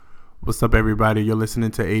What's up, everybody? You're listening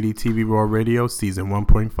to ADTV Raw Radio, Season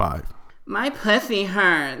 1.5. My pussy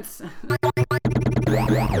hurts.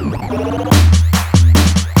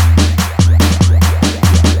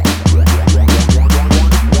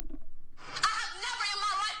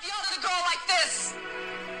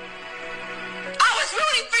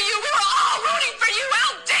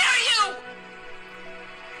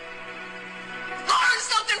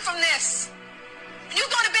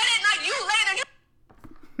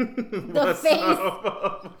 The face.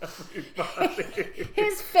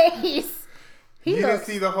 His face. You didn't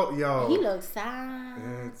see the whole... Yo. He looks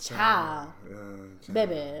sad. Child.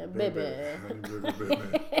 Baby.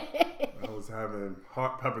 I was having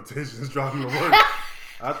heart palpitations driving to work.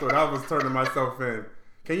 I thought I was turning myself in.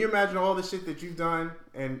 Can you imagine all the shit that you've done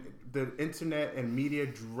and the internet and media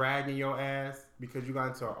dragging your ass because you got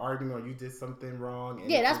into an argument or you did something wrong? And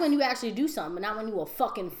yeah, that's when you actually do something, not when you a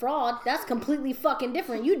fucking fraud. That's completely fucking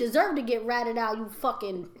different. You deserve to get ratted out, you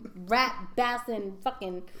fucking rat bastard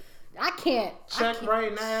fucking... I can't.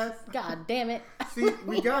 Right ass. God damn it. See,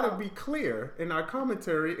 we gotta be clear in our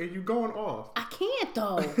commentary and you going off. I can't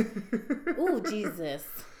though. Ooh, Jesus.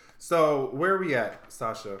 So, where are we at,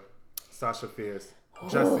 Sasha? Sasha Fierce.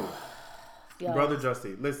 Jussie. Brother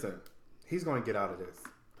Jussie, listen. He's gonna get out of this.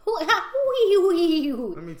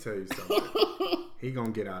 Let me tell you something. He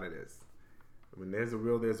gonna get out of this. When there's a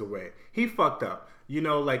will, there's a way. He fucked up. You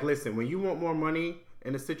know, like, listen, when you want more money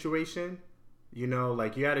in a situation... You know,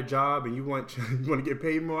 like you had a job and you want to get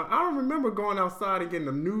paid more. I don't remember going outside and getting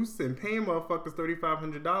a noose and paying motherfuckers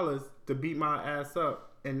 $3,500 to beat my ass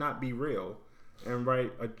up and not be real and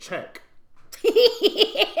write a check.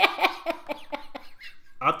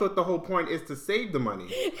 I thought the whole point is to save the money,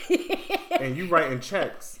 and you writing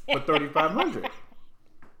checks for $3,500.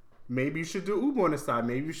 Maybe you should do Uber on the side.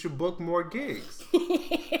 Maybe you should book more gigs.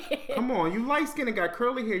 Come on, you light skinned and got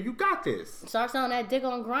curly hair. You got this. Start selling that dick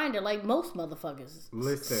on Grindr like most motherfuckers.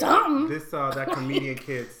 Listen, something. That comedian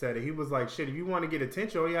kid said it. He was like, "Shit, if you want to get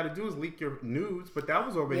attention, all you got to do is leak your nudes." But that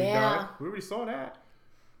was already done. We already saw that.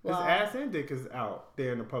 His ass and dick is out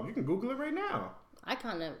there in the public. You can Google it right now. I'm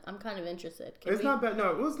kind of interested. Not bad.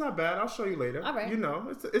 No, it's not bad. I'll show you later. All right. You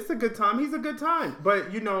know, it's a good time. He's a good time.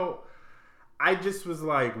 But you know. I just was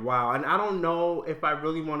like, wow. And I don't know if I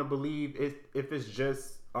really want to believe if it's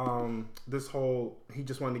just this whole, he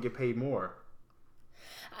just wanted to get paid more.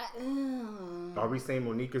 Are we saying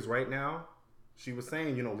Monique is right now? She was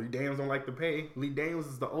saying, you know, Lee Daniels don't like to pay. Lee Daniels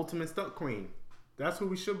is the ultimate stunt queen. That's who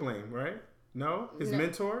we should blame, right? No? His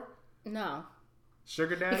mentor? No.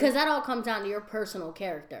 Sugar daddy? Because that all comes down to your personal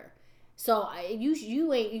character. So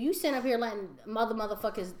you sit up here letting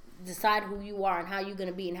motherfuckers decide who you are and how you're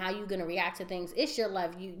gonna be and how you're gonna react to things. It's your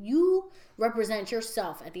life. You represent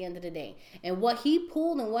yourself at the end of the day. And what he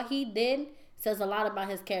pulled and what he did says a lot about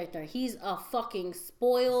his character. He's a fucking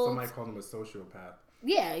spoiled. Somebody called him a sociopath.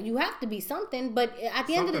 Yeah, you have to be something, but at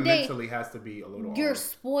the end of the day, mentally has to be a little. You're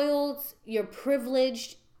spoiled. You're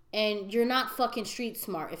privileged. And you're not fucking street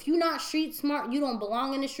smart. If you're not street smart, you don't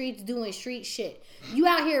belong in the streets doing street shit. You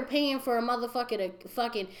out here paying for a motherfucker to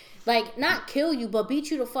fucking, like, not kill you, but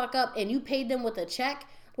beat you the fuck up, and you paid them with a check.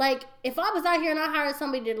 Like, if I was out here and I hired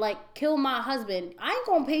somebody to, like, kill my husband, I ain't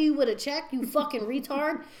gonna pay you with a check, you fucking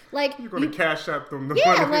retard. Like, you're gonna cash out them the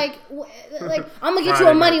money. Like, I'm gonna get you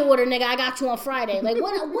a money order, nigga. I got you on Friday. Like,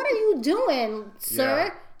 what are you doing, sir?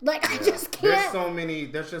 Yeah. Like, I just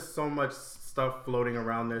can't. There's just so much stuff floating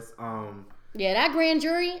around this. Yeah, that grand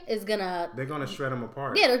jury is they're gonna shred them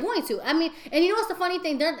apart. Yeah, they're going to. I mean, and you know what's the funny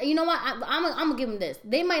thing? You know what? I'm gonna give them this.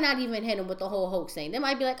 They might not even hit him with the whole hoax thing. They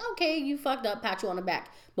might be like, okay, you fucked up, pat you on the back.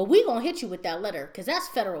 But we gonna hit you with that letter because that's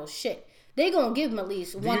federal shit. They gonna give him at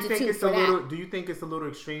least 1 to 2 for that. Do you think it's a little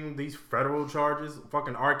extreme, these federal charges?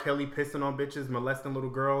 Fucking R. Kelly pissing on bitches, molesting little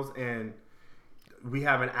girls, and we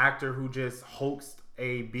have an actor who just hoaxed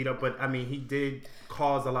a beat up, but I mean, he did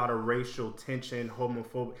cause a lot of racial tension,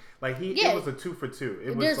 homophobic. Like it was a 2 for 2.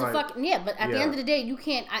 It was but at the end of the day, you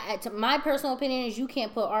can't. My personal opinion is you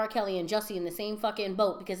can't put R. Kelly and Jussie in the same fucking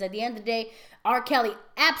boat because at the end of the day, R. Kelly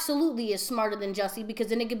absolutely is smarter than Jussie because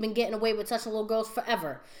the nigga been getting away with touching little girls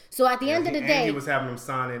forever. So at the end of the day, he was having them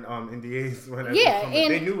signing NDAs when and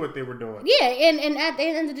they knew what they were doing. Yeah, and at the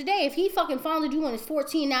end of the day, if he fucking followed you when he's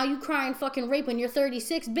 14, now you crying fucking rape when you're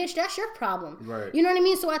 36, bitch, that's your problem. Right. You know what I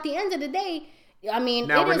mean? So at the end of the day, I mean,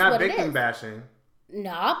 now we're not victim bashing.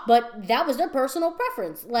 Nah, but that was their personal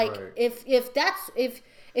preference. Like, right. if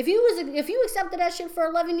If you accepted that shit for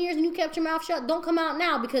 11 years and you kept your mouth shut, don't come out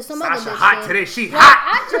now because some Sasha other bitch hot did. today. She like, hot.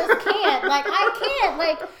 I just can't. Like, I can't.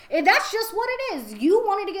 Like, that's just what it is. You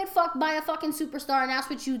wanted to get fucked by a fucking superstar, and that's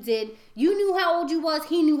what you did. You knew how old you was.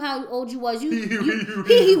 He knew how old you was.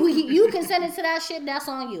 You consented to that shit. That's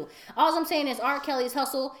on you. All I'm saying is R. Kelly's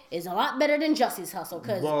hustle is a lot better than Jussie's hustle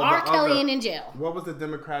because R. Kelly ain't in jail. What was the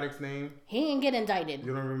Democratic's name? He didn't get indicted.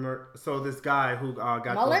 You don't remember? So this guy who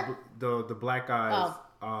got the black guys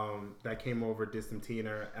that came over, did some tea in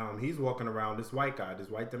her. He's walking around. This white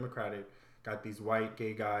Democratic got these white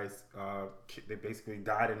gay guys. They basically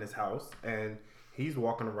died in his house, and he's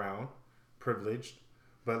walking around privileged.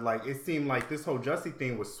 But like it seemed like this whole Jussie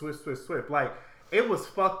thing was swift. Like it was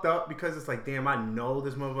fucked up because it's like, damn, I know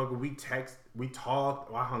this motherfucker. We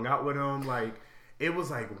talked. I hung out with him. Like it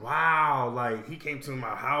was like, wow. Like he came to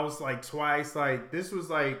my house like twice. Like this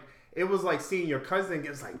was like. It was like seeing your cousin.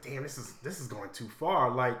 It's like, damn, this is going too far.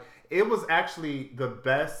 Like, it was actually the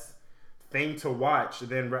best thing to watch.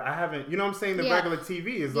 Then I haven't, you know what I'm saying? The regular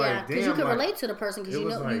TV is like, damn. Because you could relate to the person because you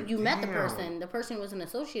know you met the person. The person was an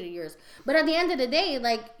associate of yours. But at the end of the day,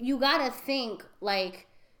 like, you gotta think, like,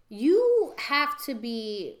 you have to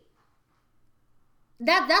be.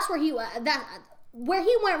 That's where where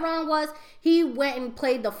he went wrong was he went and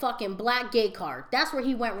played the fucking black gay card. That's where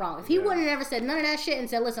he went wrong. If he wouldn't have ever said none of that shit and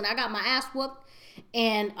said, listen, I got my ass whooped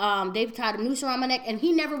and they've tied a noose around my neck, and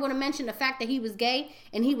he never would have mentioned the fact that he was gay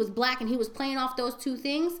and he was black and he was playing off those two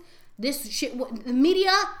things, this shit, the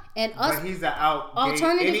media and us, but he's out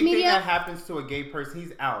alternative anything media that happens to a gay person,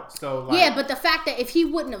 he's out. So like, yeah, but the fact that if he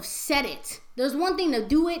wouldn't have said it, there's one thing to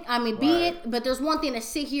do it, be it, but there's one thing to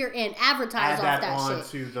sit here and advertise off that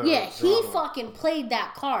shit. He fucking played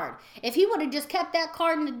that card. If he would have just kept that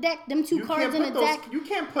card in the deck, them two cards in the deck.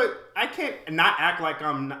 I can't not act like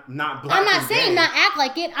I'm not black. I'm not saying not act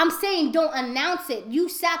like it. I'm saying don't announce it. You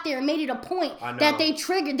sat there and made it a point that they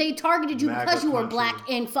targeted you because you were black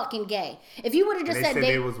and fucking gay. If you would have just said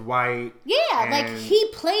they was white. Yeah, like he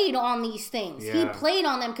played on these things. Yeah. He played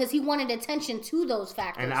on them because he wanted attention to those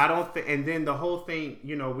factors. And I don't think, and then the whole thing,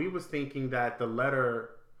 you know, we was thinking that the letter,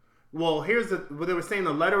 they were saying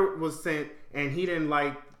the letter was sent and he didn't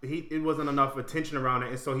it wasn't enough attention around it,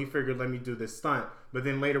 and so he figured, let me do this stunt. But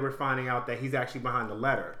then later we're finding out that he's actually behind the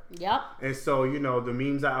letter. Yep. And so, you know, the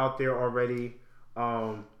memes are out there already.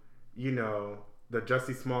 You know, the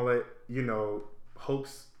Jussie Smollett, you know,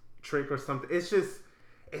 hoax trick or something.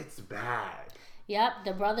 It's bad. Yep.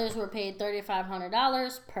 The brothers were paid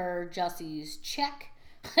 $3,500 per Jussie's check.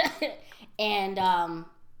 And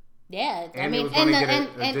yeah, and he was going to get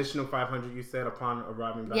an additional $500. You said upon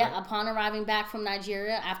arriving back. Yeah, upon arriving back from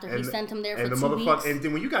Nigeria after he sent him there for 2 weeks. And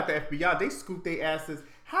then when you got the FBI, they scooped their asses.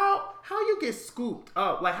 How you get scooped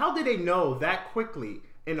up? Like, how did they know that quickly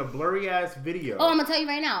in a blurry ass video? Oh, I'm gonna tell you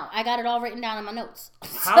right now. I got it all written down in my notes.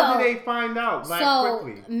 How did they find out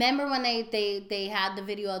quickly? Remember when they had the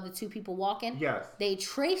video of the two people walking? Yes. They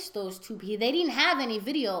traced those two people. They didn't have any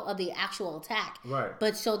video of the actual attack. Right.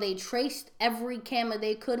 But so they traced every camera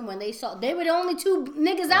they could, and when they saw, they were the only two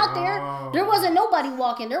niggas out there. There wasn't nobody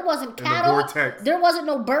walking. There wasn't cattle. There wasn't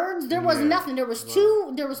no birds. There was nothing. There was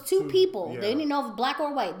two people. Yeah. They didn't know if black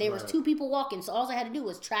or white. There was two people walking. So all they had to do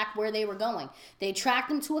was track where they were going. They tracked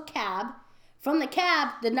them to a cab. From the cab,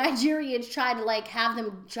 the Nigerians tried to like have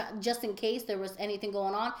them just in case there was anything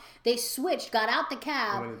going on. They switched, got out the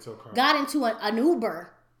cab, got into an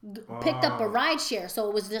Uber, picked up a ride share. So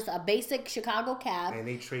it was just a basic Chicago cab, and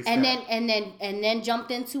they traced and then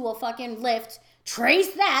jumped into a fucking Lyft.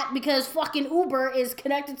 Trace that because fucking Uber is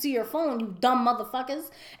connected to your phone, you dumb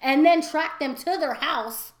motherfuckers, and then tracked them to their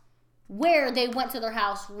house, where they went to their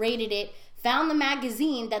house, raided it, found the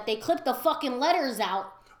magazine that they clipped the fucking letters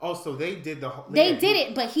out. Oh, so they did the whole... They did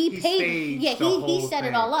it, but he paid... Yeah, he set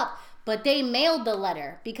it all up. But they mailed the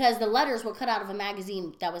letter because the letters were cut out of a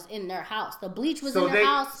magazine that was in their house. The bleach was in their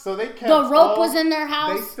house. So they kept the rope was in their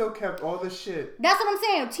house. They still kept all the shit. That's what I'm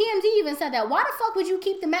saying. TMZ even said that. Why the fuck would you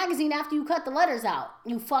keep the magazine after you cut the letters out?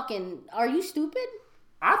 You fucking... Are you stupid?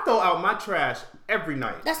 I throw out my trash every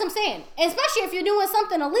night. That's what I'm saying. Especially if you're doing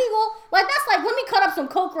something illegal. Like, that's like, let me cut up some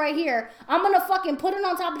coke right here. I'm going to fucking put it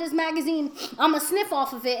on top of this magazine. I'm going to sniff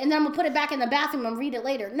off of it. And then I'm going to put it back in the bathroom and read it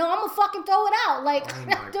later. No, I'm going to fucking throw it out. Like,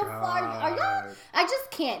 are y'all? I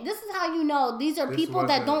just can't. This is how you know these are people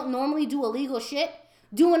that don't normally do illegal shit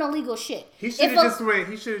doing illegal shit. He should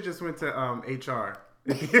have just went to HR.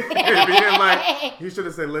 If he didn't like, he should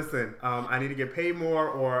have said, listen, I need to get paid more,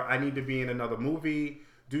 or I need to be in another movie.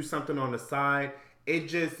 Do something on the side. It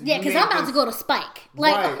just... Yeah, because I'm about to go to Spike.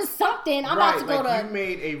 Like, something. I'm about to go to you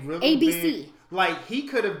made a really ABC. Like, he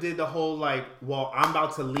could have did the whole, like, well, I'm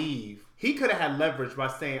about to leave. he could have had leverage by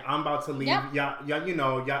saying, I'm about to leave. Yep.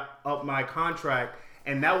 Y'all up my contract.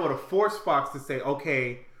 And that would have forced Fox to say,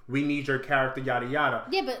 okay, we need your character, yada, yada.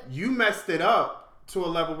 Yeah, but... You messed it up to a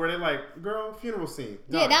level where they're like, girl, funeral scene.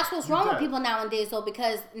 Yeah, that's what's wrong with people nowadays, though.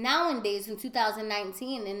 Because nowadays, in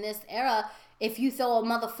 2019, in this era, if you throw a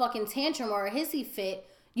motherfucking tantrum or a hissy fit,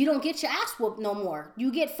 you don't get your ass whooped no more. You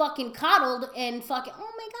get fucking coddled and fucking,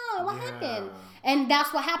 oh my God, what happened? And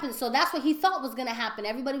that's what happened. So that's what he thought was going to happen.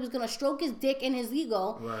 Everybody was going to stroke his dick and his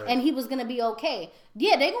ego, and he was going to be okay.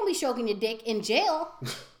 Yeah, they're going to be stroking your dick in jail.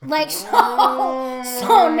 Like, so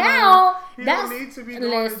now, he that's, don't need to be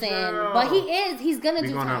going to jail. But he's going to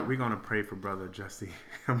do time. We're going to pray for brother Jussie.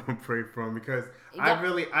 I'm going to pray for him because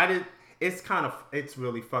it's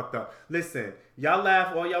really fucked up. Listen, y'all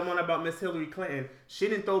laugh all y'all want about Miss Hillary Clinton. She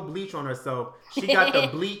didn't throw bleach on herself. She got the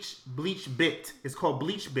bleach bit. It's called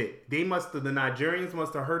bleach bit. The Nigerians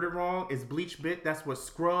must have heard it wrong. It's bleach bit. That's what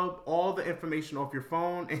scrubbed all the information off your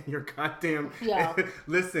phone and your goddamn... Yeah.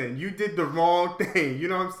 Listen, you did the wrong thing. You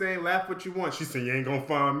know what I'm saying? Laugh what you want. She said, you ain't gonna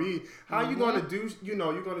find me. How you gonna do, you're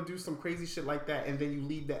gonna do some crazy shit like that and then you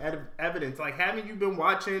leave the evidence? Like, haven't you been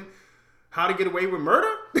watching How to Get Away with Murder?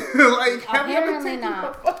 Like, have you ever taken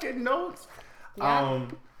my fucking notes? Yeah.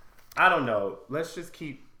 I don't know. Let's just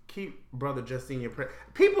keep brother Jussie in your prayer.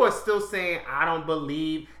 People are still saying, I don't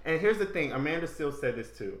believe. And here's the thing. Amanda still said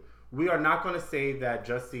this too. We are not going to say that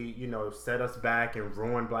Jussie, set us back and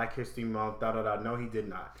ruined Black History Month, No, he did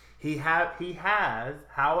not. He has,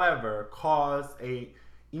 however, caused a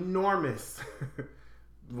enormous,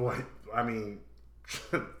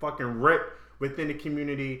 fucking rip within the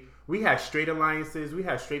community. We had straight alliances. We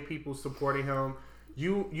had straight people supporting him.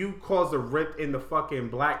 You caused a rip in the fucking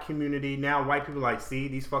black community. Now white people are like, see,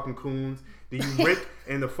 these fucking coons. Then you rip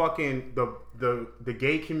in the fucking the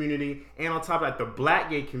gay community, and on top of that, the black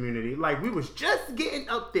gay community. Like, we was just getting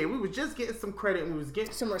up there. We was just getting some credit, and we was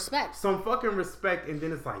getting some respect. Some fucking respect, and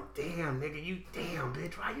then it's like, damn, nigga, damn,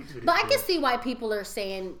 bitch, why you do this? But I can see why people are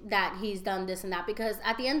saying that he's done this and that, because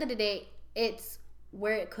at the end of the day, it's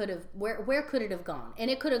where it could have where could it have gone? And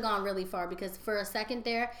it could have gone really far, because for a second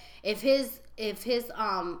there, if his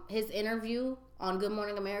interview on Good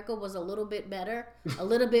Morning America was a little bit better, a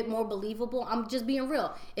little bit more believable. I'm just being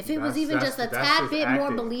real. If it was even just a tad bit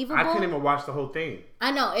more believable, I couldn't even watch the whole thing.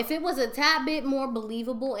 I know. If it was a tad bit more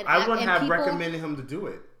believable, and I wouldn't have recommended him to do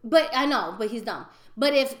it. But I know, but he's dumb.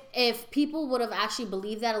 But if people would have actually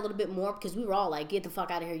believed that a little bit more, because we were all like, get the fuck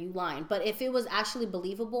out of here, you lying. But if it was actually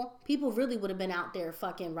believable, people really would have been out there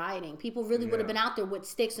fucking rioting. People really would have been out there with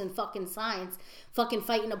sticks and fucking signs, fucking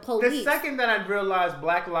fighting the police. The second that I realized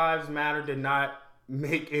Black Lives Matter did not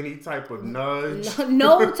make any type of nudge.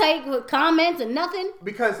 No type of comments and nothing.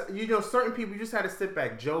 Because, certain people, you just had to sit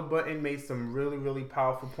back. Joe Budden made some really, really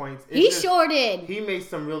powerful points. Sure did. He made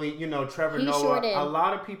some really, Trevor Noah. Sure did. A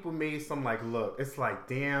lot of people made some, look, it's like,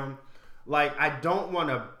 damn. Like, I don't want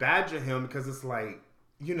to badger him because it's like,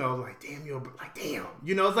 damn, you're like, damn.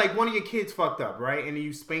 It's like one of your kids fucked up, right? And then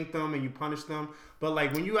you spank them and you punish them. But,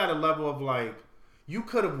 when you at a level of, you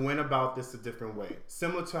could have went about this a different way.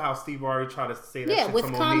 Similar to how Steve Harvey tried to say that shit to with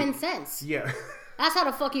common sense. Yeah. That's how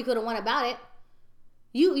the fuck you could have went about it.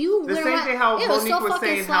 You the same thing how Monique was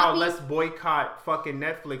saying how let's boycott fucking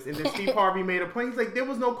Netflix. And then Steve Harvey made a point. He's like, there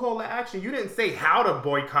was no call to action. You didn't say how to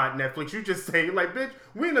boycott Netflix. You just say, bitch,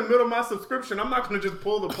 we're in the middle of my subscription. I'm not going to just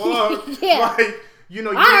pull the plug. Yeah. I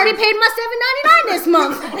already paid my $7.99 this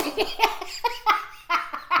month.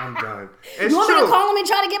 I'm done. You want me to call them and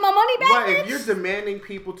try to get my money back? Right. If you're demanding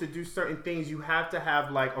people to do certain things, you have to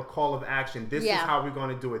have a call of action. This is how we're going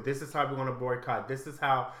to do it. This is how we're going to boycott. This is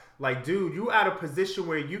how, dude, you at a position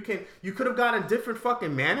where you could have got a different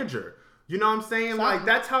fucking manager. You know what I'm saying? Something.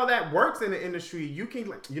 That's how that works in the industry. You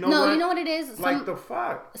can, you know what it is? The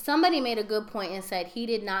fuck? Somebody made a good point and said he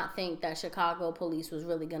did not think that Chicago police was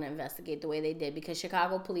really going to investigate the way they did, because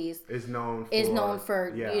Chicago police is known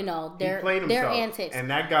for their antics. And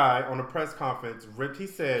that guy on the press conference, he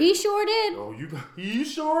said... He sure did. Oh, he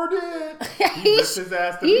sure did. He ripped his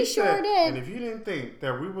ass to He sure did. And if you didn't think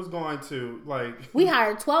that we was going to, We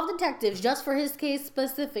hired 12 detectives just for his case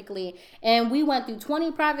specifically, and we went through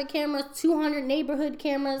 20 private cameras, 200 neighborhood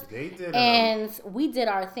cameras, we did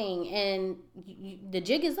our thing, and the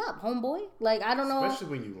jig is up, homeboy. I don't know,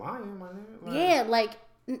 especially when you lying, my nigga.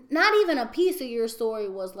 Not even a piece of your story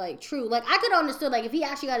was true. I could understand if he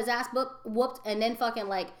actually got his ass whooped and then fucking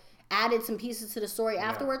added some pieces to the story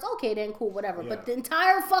afterwards. Okay, then cool, whatever. Yeah. But the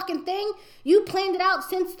entire fucking thing, you planned it out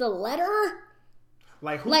since the letter.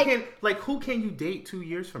 Who can you date 2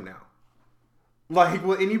 years from now?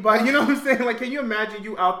 Will anybody, you know what I'm saying? Can you imagine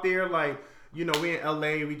you out there, we in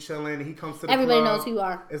LA, we chilling, and he comes to the Everybody club. knows who you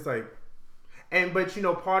are. It's But you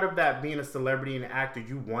know, part of that being a celebrity and an actor,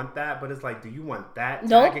 you want that, but it's like, do you want that?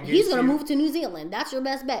 Nope. He's gonna move to New Zealand. That's your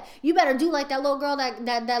best bet. You better do like that little girl,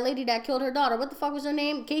 that lady that killed her daughter. What the fuck was her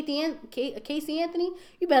name? Casey Anthony.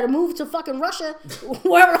 You better move to fucking Russia,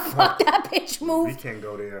 wherever the fuck that bitch moved. We can't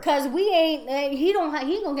go there. Cause we ain't. He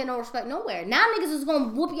ain't gonna get no respect nowhere. Now niggas is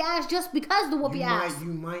gonna whoop your ass just because the whoop your ass.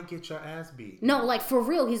 You might get your ass beat. No, like for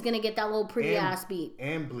real, he's gonna get that little pretty ass beat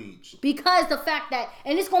and bleached. Because the fact that,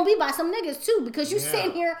 and it's gonna be by some niggas too. Because you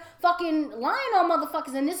sitting here fucking lying on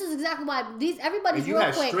motherfuckers, and this is exactly why everybody's real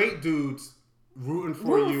quick. You had straight dudes rooting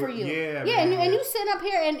for you. Yeah, and you sit up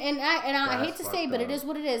here and I hate to say, but it is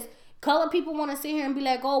what it is. Colored people want to sit here and be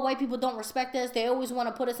like, oh, white people don't respect us. They always want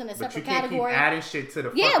to put us in a separate category. Keep adding shit to the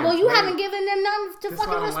well, you haven't given them none to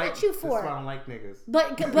fucking respect you for. That's why I don't like niggas.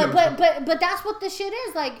 But that's what the shit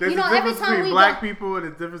is. Like, there's every time we black people, and the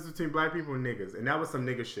difference between black people and niggas. And that was some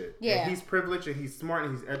nigga shit. Yeah. And he's privileged and he's smart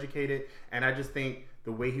and he's educated. And I just think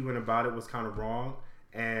the way he went about it was kind of wrong.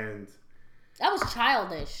 And that was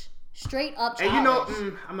childish. Straight up childish. And you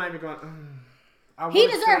know, I'm not even going... He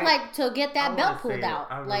deserved to get that belt pulled out,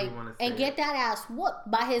 and get that ass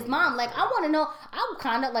whooped by his mom. Like, I want to know. I'm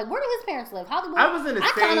kind of like, where do his parents live? Hollywood.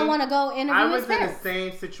 I kind of want to go interview his parents. I was in the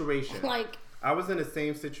same situation. I was in the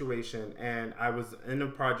same situation, and I was in a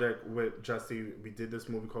project with Jussie. We did this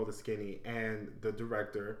movie called The Skinny, and the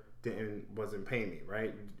director wasn't paying me.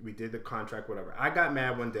 Right? We did the contract, whatever. I got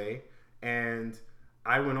mad one day, and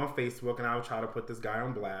I went on Facebook, and I would try to put this guy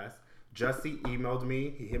on blast. Jussie emailed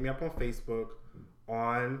me. He hit me up on Facebook.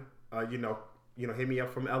 On, hit me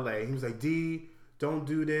up from LA. He was like, D, don't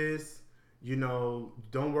do this.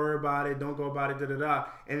 Don't worry about it. Don't go about it. Da da da.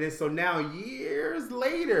 And then so now years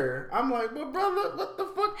later, I'm like, well, brother, what the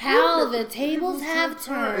fuck? How the tables have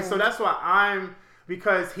turned. And so that's why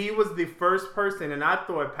because he was the first person, and I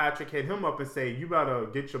thought Patrick hit him up and say, you better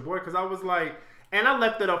get your boy, because I was like. And I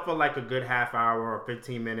left it up for like a good half hour or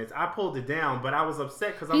 15 minutes. I pulled it down, but I was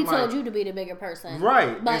upset because he told you to be the bigger person.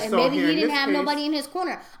 Right. But so maybe he didn't have nobody in his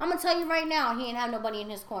corner. I'm going to tell you right now, he didn't have nobody in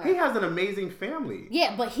his corner. He has an amazing family.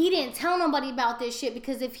 Yeah, but he didn't tell nobody about this shit,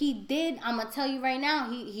 because if he did, I'm going to tell you right now,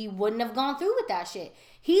 he wouldn't have gone through with that shit.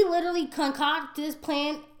 He literally concocted this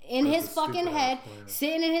plan in his fucking head,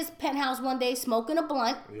 sitting in his penthouse one day smoking a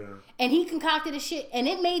blunt. Yeah. And he concocted a shit, and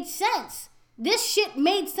it made sense. This shit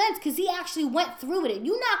made sense because he actually went through with it.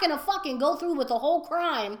 You're not going to fucking go through with a whole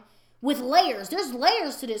crime with layers. There's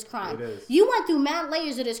layers to this crime. It is. You went through mad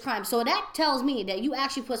layers of this crime. So that tells me that you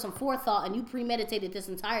actually put some forethought and you premeditated this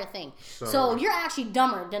entire thing. So you're actually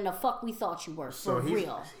dumber than the fuck we thought you were, for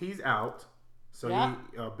real. He's out. So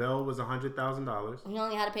bail was $100,000. He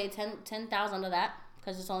only had to pay $10,000 of that.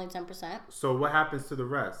 Because it's only 10%. So what happens to the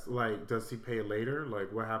rest? Like, does he pay later?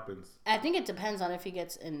 Like, what happens? I think it depends on if he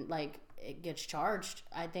gets it gets charged.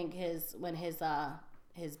 I think his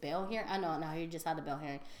bail hearing. No, he just had the bail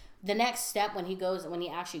hearing. The next step when he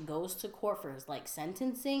actually goes to court for his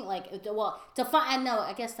sentencing,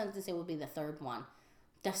 I guess sentencing would be the third one.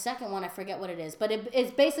 The second one, I forget what it is, but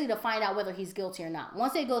it's basically to find out whether he's guilty or not.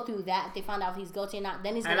 Once they go through that, if they find out if he's guilty or not,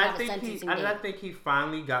 then he's going to have a sentencing date. And I think he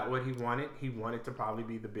finally got what he wanted. He wanted to probably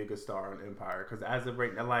be the biggest star on Empire, because as of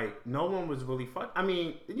right now, no one was really fun. I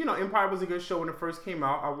mean, Empire was a good show when it first came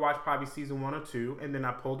out. I watched probably season 1 or 2, and then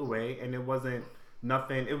I pulled away, and it wasn't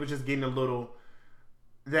nothing. It was just getting a little...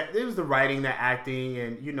 It was the writing, the acting,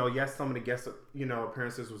 and yes, some of the guest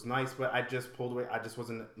appearances was nice, but I just pulled away. I just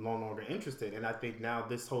wasn't no longer interested, and I think now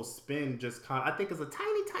this whole spin just I think is a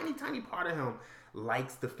tiny part of him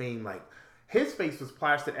likes the fame. Like, his face was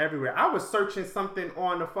plastered everywhere. I was searching something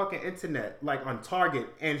on the fucking internet, like on Target,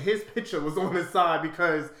 and his picture was on the side,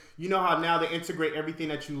 because you know how now they integrate everything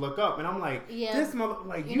that you look up, and I'm like, this mother,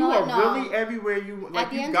 really everywhere you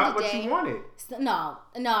got what you wanted. No,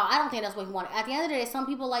 I don't think that's what he wanted. At the end of the day, some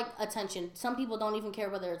people like attention. Some people don't even care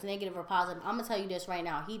whether it's negative or positive. I'm gonna tell you this right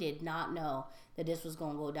now. He did not know that this was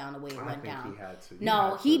going to go down the way it went down.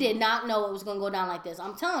 He did not know it was going to go down like this.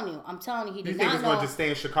 I'm telling you, he did not know. You think it's going to just stay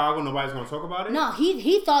in Chicago? Nobody's going to talk about it? No,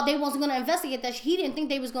 he thought they wasn't going to investigate that shit. He didn't think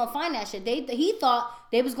they was going to find that shit. He thought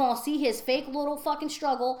they was going to see his fake little fucking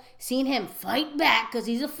struggle, seen him fight back because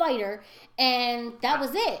he's a fighter, and that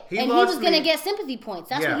was it. He was going to get sympathy points.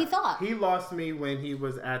 That's what he thought. He lost me when he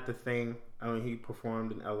was at the thing. He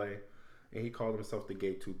performed in L.A., and he called himself the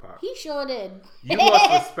gay Tupac. He sure did. You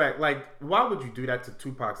lost respect. Like, why would you do that to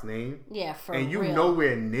Tupac's name? Yeah, for real. And you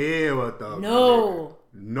nowhere near a thug. No.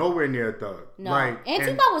 Nowhere near a thug. No. And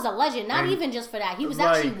Tupac was a legend. Not even just for that. He was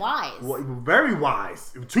actually wise. Very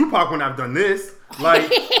wise. Tupac wouldn't have done this. Like,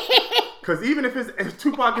 Because even if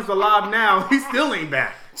Tupac is alive now, he still ain't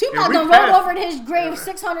back. Tupac done rolled over in his grave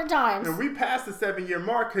 600 times. And we passed the 7-year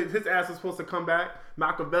mark. His ass was supposed to come back.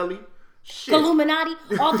 Machiavelli. Shit. Illuminati.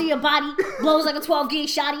 Alter your body. Blows like a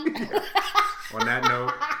 12-gauge shotty. On that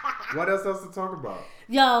note, what else to talk about?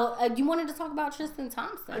 Yo, you wanted to talk about Tristan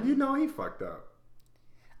Thompson. You know he fucked up.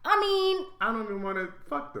 I mean... I don't even want to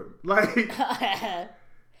fuck them. Like...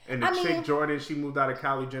 And the chick Jordan, she moved out of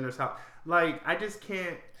Kylie Jenner's house. Like, I just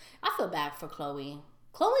can't... I feel bad for Chloe.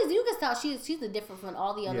 Chloe's, you can tell she's a different from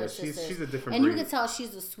all the other sisters. She's a different and breed. You can tell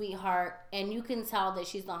she's a sweetheart. And you can tell that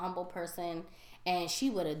she's a humble person. And she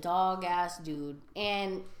with a dog-ass dude.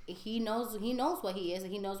 And he knows what he is.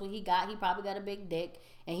 And he knows what he got. He probably got a big dick.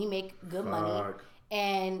 And he make good money.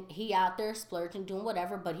 And he out there splurging, doing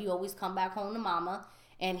whatever. But he always come back home to mama.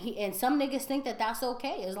 And some niggas think that that's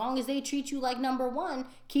okay. As long as they treat you like number one,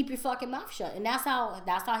 keep your fucking mouth shut. And that's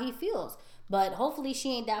how he feels. But hopefully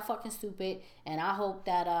she ain't that fucking stupid. And I hope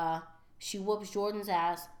that she whoops Jordan's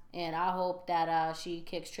ass. And I hope that she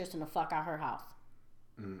kicks Tristan the fuck out her house.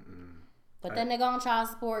 But then they go on child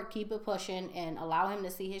support, keep it pushing, and allow him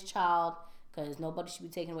to see his child. Because nobody should be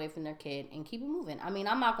taken away from their kid. And keep it moving. I mean,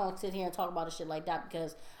 I'm not going to sit here and talk about a shit like that.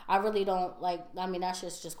 Because I really don't like... I mean, that's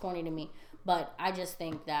just corny to me. But I just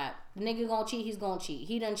think that the nigga gonna cheat, he's gonna cheat.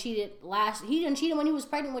 He done cheated when he was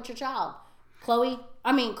pregnant with your child. Chloe.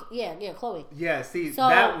 I mean, yeah, Chloe. Yeah, see, so,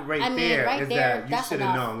 that that you should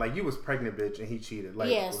have known. Like, you was pregnant, bitch, and he cheated. Like,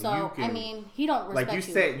 yeah, so, he don't respect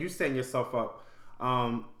you. Like, you setting yourself up.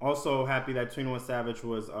 Also happy that 21 Savage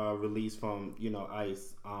was released from,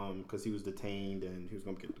 ICE, because he was detained and he was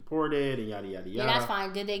gonna get deported and yada yada yada. Yeah, that's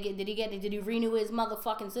fine. Did he renew his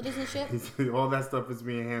motherfucking citizenship? All that stuff is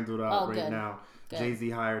being handled out right good. now. Good. Jay-Z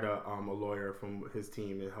hired a lawyer from his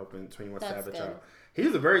team in helping 21 Savage out.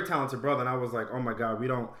 He's a very talented brother, and I was like, oh my god, we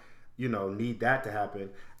don't, need that to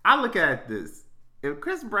happen. I look at this. If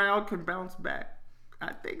Chris Brown can bounce back,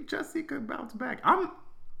 I think Jussie could bounce back. I'm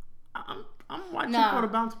watching for the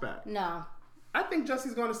bounce back. No. I think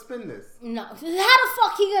Jussie's gonna spin this. No. How the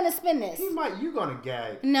fuck he gonna spin this? He might. You gonna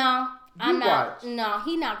gag? No. I'm not. Watch. No,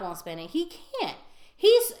 he not gonna spin it. He can't.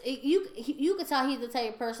 You could tell he's the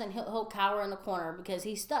type of person he'll cower in the corner because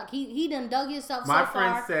he's stuck. He done dug himself so far. My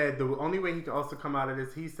friend said the only way he can also come out of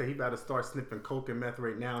this, he said he better start sniffing coke and meth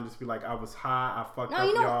right now and just be like, I was high, I fucked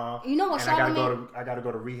up, y'all. You know what? And I gotta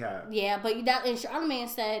go to rehab. Yeah, but Charlamagne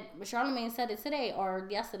said it today or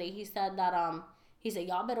yesterday. He said that he said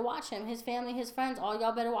y'all better watch him. His family, his friends, all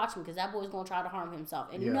y'all better watch him because that boy's gonna try to harm himself.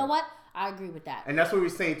 And you know what? I agree with that. And that's what we're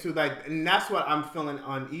saying too. Like, and that's what I'm feeling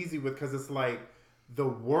uneasy with because it's like. The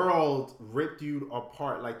world ripped you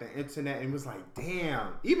apart, like the internet, and was like,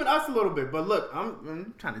 damn. Even us a little bit. But look,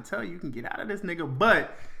 I'm trying to tell you can get out of this nigga.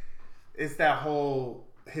 But it's that whole,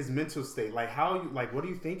 his mental state. Like, what are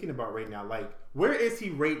you thinking about right now? Like, where is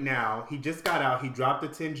he right now? He just got out. He dropped the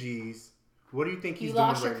 10 G's. What do you think he's doing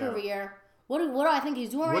right now? You lost your career. What do I think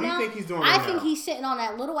he's doing right now? What do you think he's doing right now? I think he's sitting on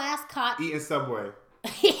that little ass cot. Eating Subway.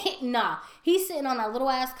 Nah. He's sitting on that little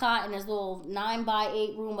ass cot in his little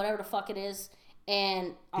 9x8 room, whatever the fuck it is.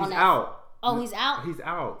 And on he's out. Oh, he's out? He's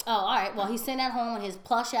out. Oh, all right. Well, he's sitting at home on his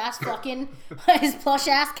plush ass fucking his plush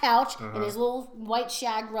ass couch and his little white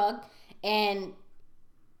shag rug, and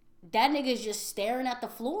that nigga's just staring at the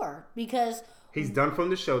floor because he's done from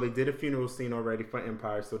the show. They did a funeral scene already for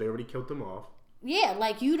Empire, so they already killed him off. Yeah,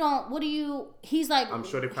 like you don't. What do you? He's like. I'm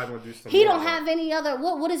sure they probably gonna do something. He don't have any other.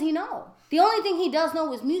 What does he know? The only thing he does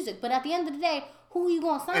know is music. But at the end of the day. Who are you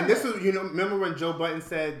gonna sign? And this is, remember when Joe Budden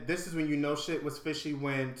said, this is when you know shit was fishy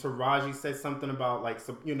when Taraji said something about like,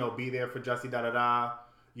 be there for Jussie, da-da-da.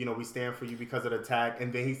 We stand for you because of the attack.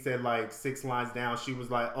 And then he said like 6 lines down, she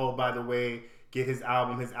was like, oh, by the way, get his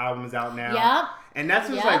album. His album is out now. Yep. And that's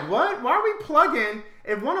just like, what? Why are we plugging?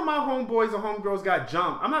 If one of my homeboys or homegirls got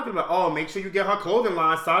jumped, I'm not going to be like, oh, make sure you get her clothing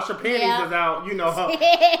line. Sasha Panties is out,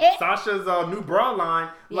 Sasha's new bra line.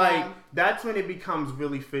 Like, that's when it becomes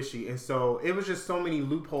really fishy. And so it was just so many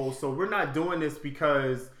loopholes. So we're not doing this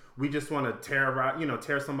because we just want to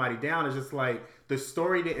tear somebody down. It's just like the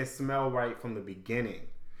story didn't smell right from the beginning.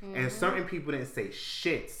 Mm-hmm. And certain people didn't say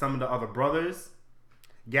shit. Some of the other brothers.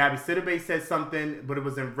 Gabby Sidibe said something, but it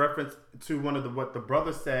was in reference to what the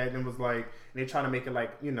brother said, and was like, and they try to make it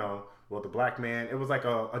like, the black man. It was like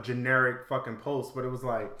a generic fucking post, but it was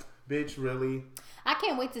like, bitch, really? I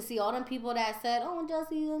can't wait to see all them people that said, oh,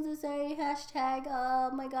 Jussie wants to say hashtag,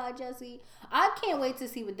 oh my God, Jussie. I can't wait to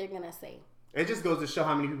see what they're gonna say. It just goes to show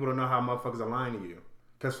how many people don't know how motherfuckers are lying to you.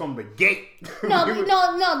 Because from the gate. No.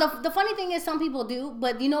 The funny thing is some people do.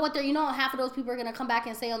 But you know what? Half of those people are going to come back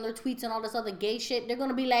and say on their tweets and all this other gay shit. They're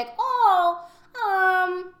going to be like,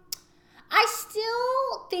 I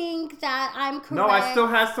still think that I'm correct. No, I still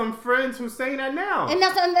have some friends who saying that now. And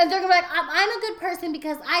they're gonna be like, I'm a good person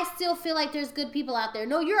because I still feel like there's good people out there.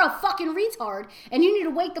 No, you're a fucking retard, and you need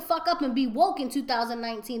to wake the fuck up and be woke in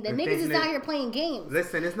 2019. The niggas is out here playing games.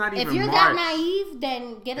 Listen, it's not even March. If you're that naive,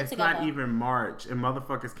 then get it together. It's not even March, and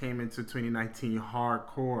motherfuckers came into 2019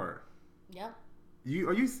 hardcore. Yep.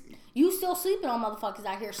 You still sleeping on motherfuckers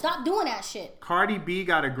out here. Stop doing that shit. Cardi B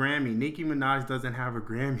got a Grammy. Nicki Minaj doesn't have a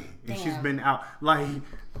Grammy. And she's been out. Like,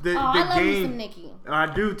 the I love game. me some Nicki. I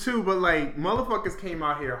do too, but like, motherfuckers came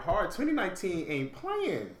out here hard. 2019 ain't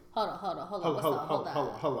playing. Hold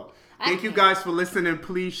on. Thank you guys for listening.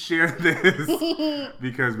 Please share this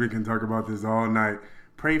because we can talk about this all night.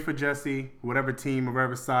 Pray for Jussie, whatever team or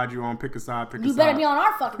whatever side you're on. Pick a side. You better be on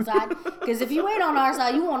our fucking side. Because if you ain't on our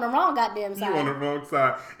side, you on the wrong goddamn side. You on the wrong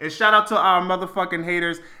side. And shout out to our motherfucking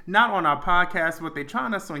haters. Not on our podcast, but they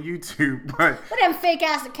trying us on YouTube. But what them fake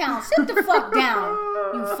ass accounts? Sit the fuck down,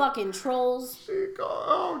 you fucking trolls.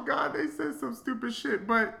 Oh, God. They said some stupid shit.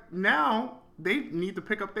 But now they need to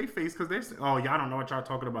pick up their face because they're saying, oh, y'all don't know what y'all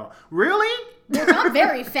talking about. Really? Look, I'm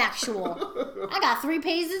very factual. I got 3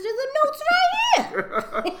 pages of the notes right here.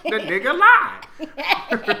 The nigga lied.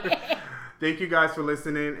 Thank you guys for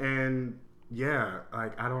listening. And yeah,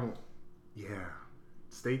 like,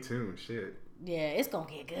 stay tuned. Shit. Yeah, it's going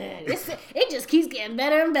to get good. It just keeps getting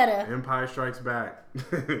better and better. Empire Strikes Back.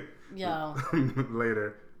 Yo.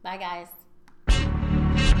 Later. Bye, guys.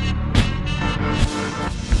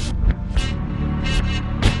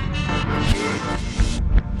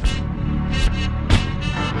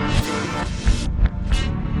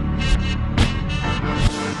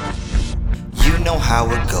 You know how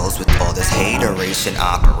it goes with all this hateration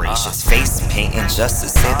operations. Face painting just to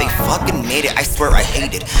say they fucking made it. I swear I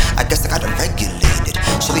hate it. I guess I got unregulated.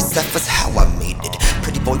 Surely Steph was how I made it.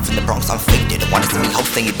 Pretty boy from the Bronx, I'm faded. Wanna see me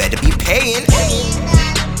hosting, you better be paying.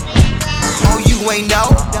 Oh, you ain't know?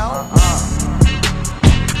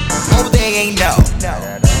 Oh, they ain't know.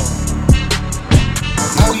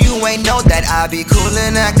 Oh, you ain't know that I be cool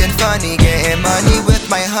and acting funny, getting money with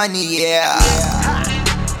my honey, yeah.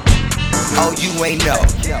 Oh, you ain't know.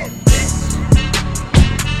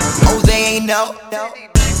 Oh, they ain't know.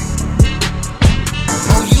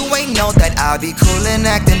 Oh, you ain't know that I be cool and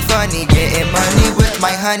acting funny, getting money with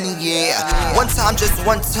my honey, yeah. One time, just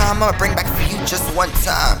one time, I'ma bring back for you just one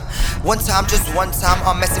time. One time, just one time,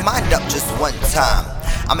 I'll mess your mind up just one time.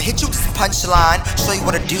 I'ma hit you with this punchline, show you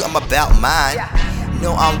what I do, I'm about mine.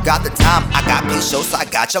 No, I don't got the time, I got paid shows, so I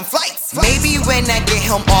got some flights. Maybe when I get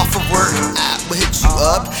home off of work, I will hit you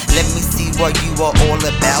up. Let me see what you are all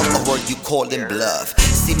about, or what you callin' bluff.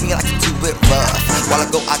 See me like to do it rough, while I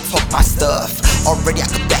go I talk my stuff. Already I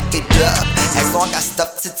can back it up, as long as I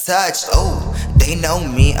got stuff to touch. Oh, they know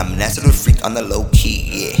me, I'm a natural freak on the low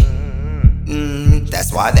key, yeah.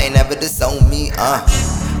 That's why they never disown me,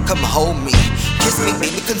 Come hold me, kiss me,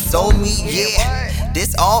 baby, console me, yeah.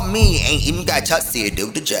 This all me, ain't even got Jussie to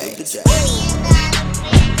do the J.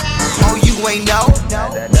 Oh, you ain't know?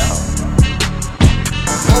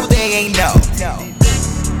 Oh, they ain't know.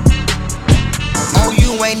 Oh,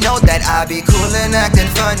 you ain't know that I be cool and acting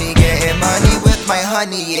funny, getting money with my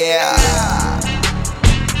honey, yeah.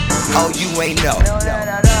 Oh, you ain't know.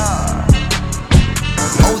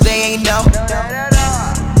 Oh, they ain't know.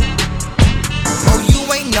 Oh, you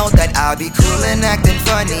ain't know that I be cool and acting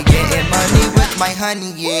funny, getting money with my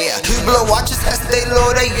honey, yeah. Blow watches as they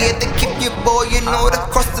load, yeah. They keep your boy in order.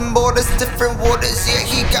 Crossing borders, different waters, yeah.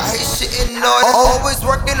 He got his shit in order. Always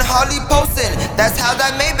working, hardly posting. That's how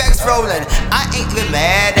that Maybach's rolling. I ain't even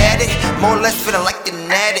mad at it. More or less feeling like an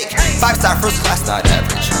addict. 5-star first class, not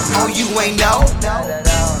average. Oh, you ain't know?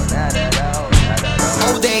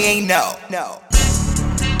 Oh, they ain't know.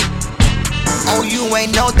 Oh, you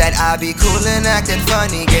ain't know that I be cool and acting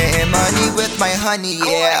funny, getting money with my honey,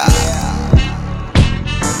 yeah.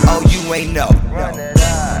 Oh, you ain't know.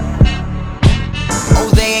 Oh,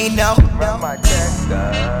 they ain't know.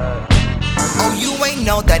 Oh, you ain't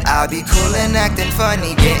know that I be cool and acting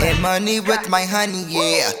funny, getting money with my honey,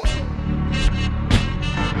 yeah.